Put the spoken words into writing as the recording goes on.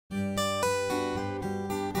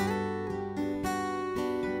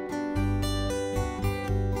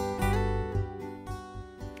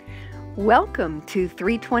Welcome to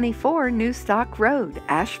 324 New Stock Road,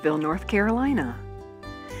 Asheville, North Carolina.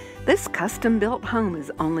 This custom-built home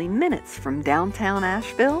is only minutes from downtown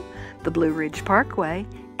Asheville, the Blue Ridge Parkway,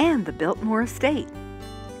 and the Biltmore Estate.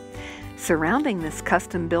 Surrounding this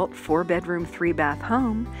custom-built 4-bedroom, 3-bath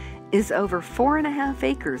home is over 4.5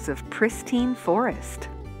 acres of pristine forest.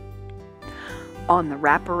 On the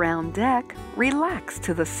wraparound deck, relax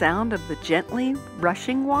to the sound of the gently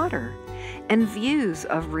rushing water and views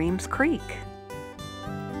of Reams Creek.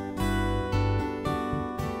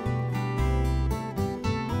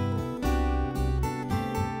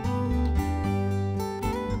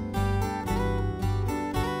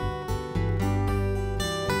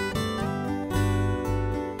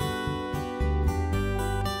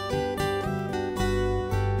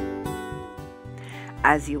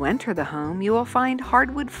 As you enter the home, you will find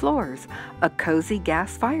hardwood floors, a cozy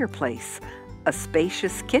gas fireplace, a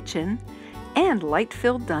spacious kitchen, and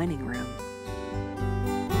light-filled dining room.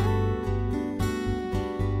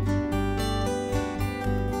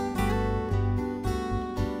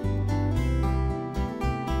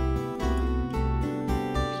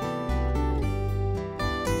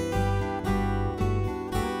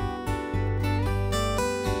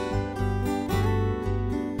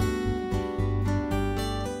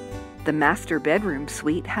 The master bedroom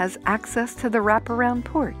suite has access to the wraparound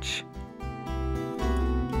porch.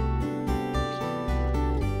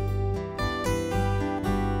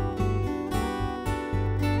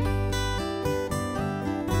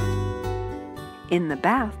 In the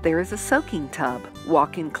bath, there is a soaking tub,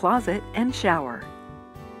 walk-in closet, and shower.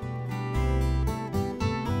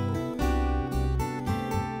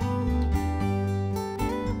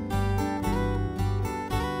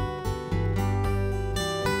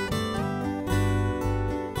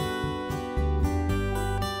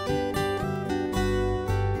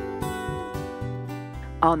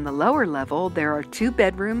 On the lower level, there are 2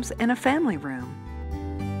 bedrooms and a family room.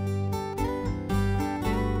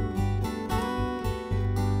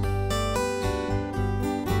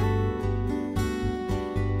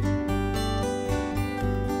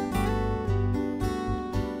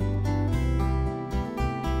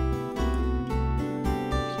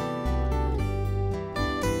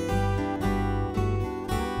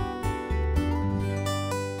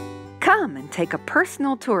 Come and take a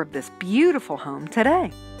personal tour of this beautiful home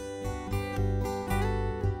today.